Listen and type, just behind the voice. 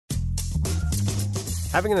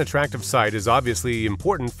Having an attractive site is obviously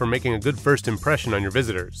important for making a good first impression on your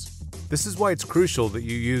visitors. This is why it's crucial that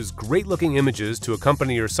you use great-looking images to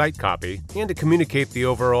accompany your site copy and to communicate the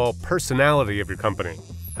overall personality of your company.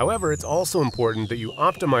 However, it's also important that you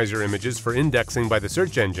optimize your images for indexing by the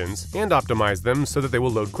search engines and optimize them so that they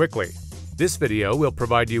will load quickly. This video will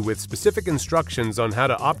provide you with specific instructions on how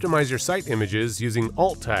to optimize your site images using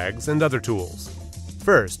alt tags and other tools.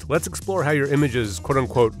 First, let's explore how your images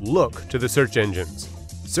quote-unquote look to the search engines.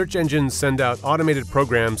 Search engines send out automated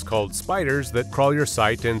programs called spiders that crawl your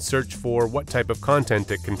site and search for what type of content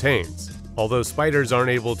it contains. Although spiders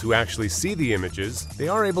aren't able to actually see the images, they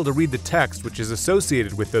are able to read the text which is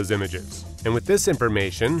associated with those images. And with this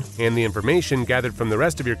information, and the information gathered from the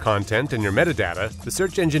rest of your content and your metadata, the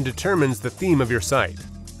search engine determines the theme of your site.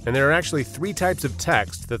 And there are actually 3 types of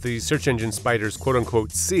text that the search engine spiders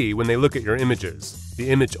quote-unquote see when they look at your images. The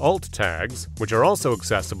image alt tags, which are also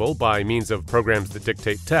accessible by means of programs that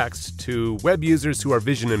dictate text to web users who are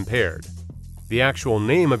vision impaired. The actual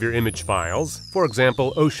name of your image files, for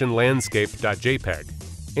example oceanlandscape.jpg.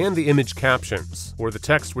 And the image captions, or the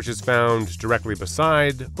text which is found directly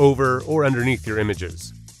beside, over, or underneath your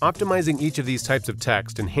images. Optimizing each of these types of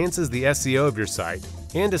text enhances the SEO of your site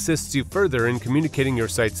and assists you further in communicating your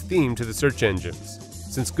site's theme to the search engines.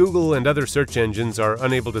 Since Google and other search engines are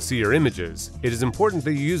unable to see your images, it is important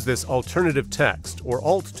that you use this alternative text, or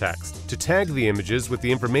alt text, to tag the images with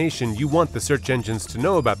the information you want the search engines to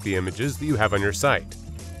know about the images that you have on your site.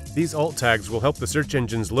 These alt tags will help the search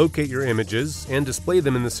engines locate your images and display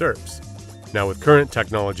them in the SERPs. Now, with current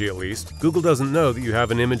technology at least, Google doesn't know that you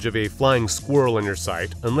have an image of a flying squirrel on your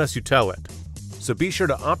site unless you tell it. So be sure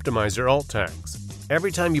to optimize your alt tags.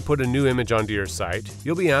 Every time you put a new image onto your site,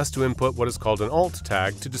 you'll be asked to input what is called an alt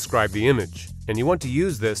tag to describe the image. And you want to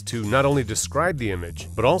use this to not only describe the image,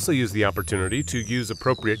 but also use the opportunity to use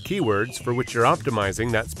appropriate keywords for which you're optimizing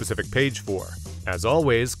that specific page for. As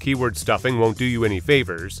always, keyword stuffing won't do you any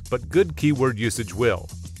favors, but good keyword usage will.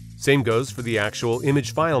 Same goes for the actual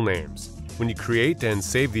image file names. When you create and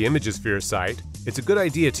save the images for your site, it's a good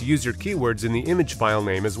idea to use your keywords in the image file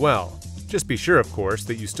name as well. Just be sure, of course,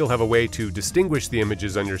 that you still have a way to distinguish the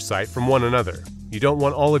images on your site from one another. You don't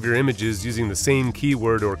want all of your images using the same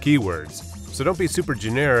keyword or keywords, so don't be super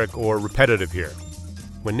generic or repetitive here.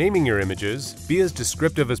 When naming your images, be as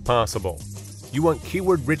descriptive as possible. You want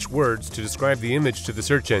keyword-rich words to describe the image to the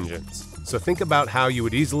search engines. So think about how you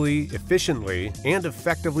would easily, efficiently, and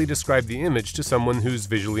effectively describe the image to someone who's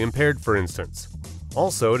visually impaired, for instance.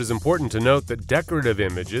 Also, it is important to note that decorative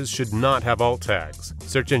images should not have alt tags.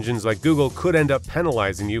 Search engines like Google could end up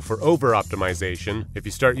penalizing you for over-optimization if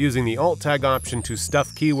you start using the alt tag option to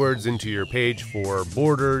stuff keywords into your page for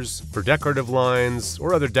borders, for decorative lines,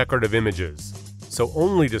 or other decorative images. So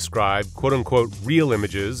only describe quote-unquote real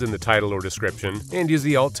images in the title or description, and use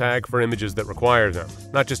the alt tag for images that require them,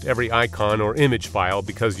 not just every icon or image file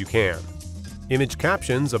because you can. Image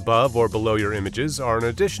captions above or below your images are an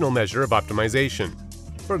additional measure of optimization.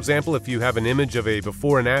 For example, if you have an image of a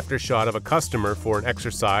before and after shot of a customer for an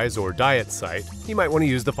exercise or diet site, you might want to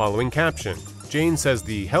use the following caption. Jane says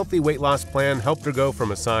the healthy weight loss plan helped her go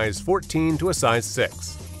from a size 14 to a size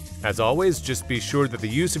 6. As always, just be sure that the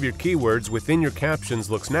use of your keywords within your captions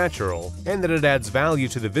looks natural and that it adds value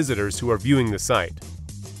to the visitors who are viewing the site.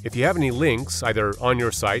 If you have any links, either on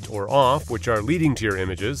your site or off, which are leading to your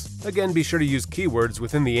images, again be sure to use keywords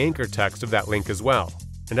within the anchor text of that link as well.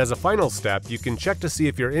 And as a final step, you can check to see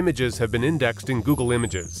if your images have been indexed in Google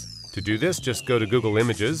Images. To do this, just go to Google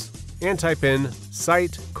Images and type in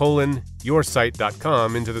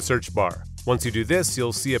site:yoursite.com into the search bar. Once you do this,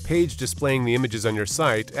 you'll see a page displaying the images on your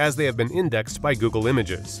site as they have been indexed by Google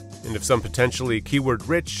Images. And if some potentially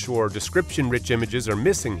keyword-rich or description-rich images are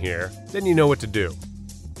missing here, then you know what to do.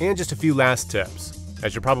 And just a few last tips.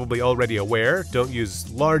 As you're probably already aware, don't use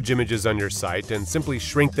large images on your site and simply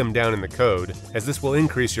shrink them down in the code, as this will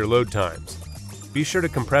increase your load times. Be sure to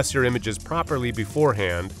compress your images properly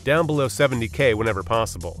beforehand, down below 70K whenever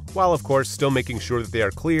possible, while of course still making sure that they are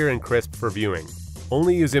clear and crisp for viewing.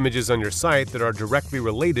 Only use images on your site that are directly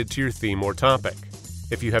related to your theme or topic.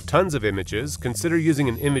 If you have tons of images, consider using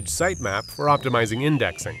an image sitemap for optimizing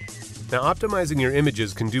indexing. Now, optimizing your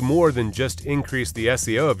images can do more than just increase the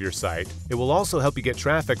SEO of your site. It will also help you get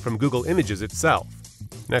traffic from Google Images itself.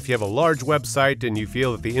 Now, if you have a large website and you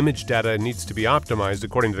feel that the image data needs to be optimized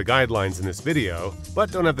according to the guidelines in this video,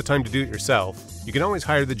 but don't have the time to do it yourself, you can always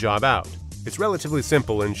hire the job out. It's relatively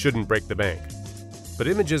simple and shouldn't break the bank. But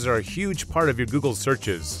images are a huge part of your Google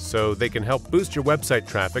searches, so they can help boost your website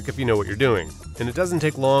traffic if you know what you're doing. And it doesn't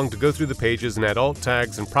take long to go through the pages and add alt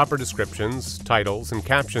tags and proper descriptions, titles, and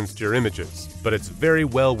captions to your images, but it's very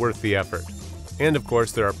well worth the effort. And of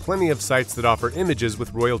course, there are plenty of sites that offer images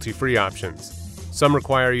with royalty-free options. Some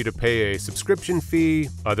require you to pay a subscription fee,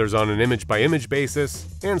 others on an image-by-image basis,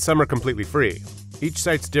 and some are completely free. Each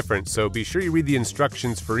site's different, so be sure you read the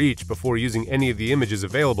instructions for each before using any of the images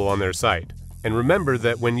available on their site. And remember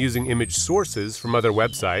that when using image sources from other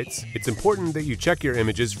websites, it's important that you check your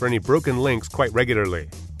images for any broken links quite regularly,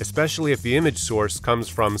 especially if the image source comes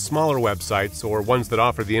from smaller websites or ones that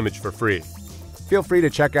offer the image for free. Feel free to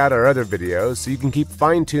check out our other videos so you can keep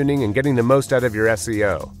fine-tuning and getting the most out of your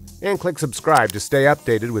SEO. And click subscribe to stay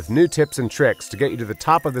updated with new tips and tricks to get you to the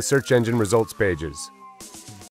top of the search engine results pages.